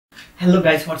Hello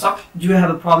guys, what's up? Do you have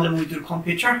a problem with your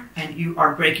computer and you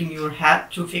are breaking your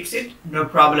head to fix it? No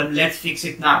problem, let's fix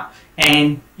it now.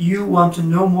 And you want to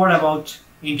know more about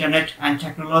internet and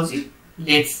technology?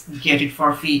 Let's get it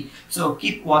for free. So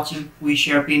keep watching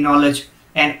WeShareB Knowledge,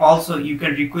 and also you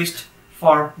can request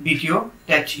for video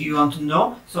that you want to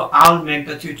know. So I'll make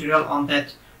the tutorial on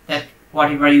that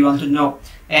whatever you want to know,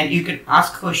 and you can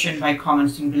ask question by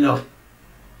commenting below.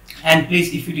 And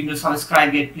please, if you did not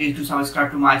subscribe yet, please do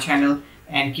subscribe to my channel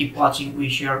and keep watching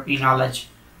WeShareB Knowledge.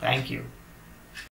 Thank you.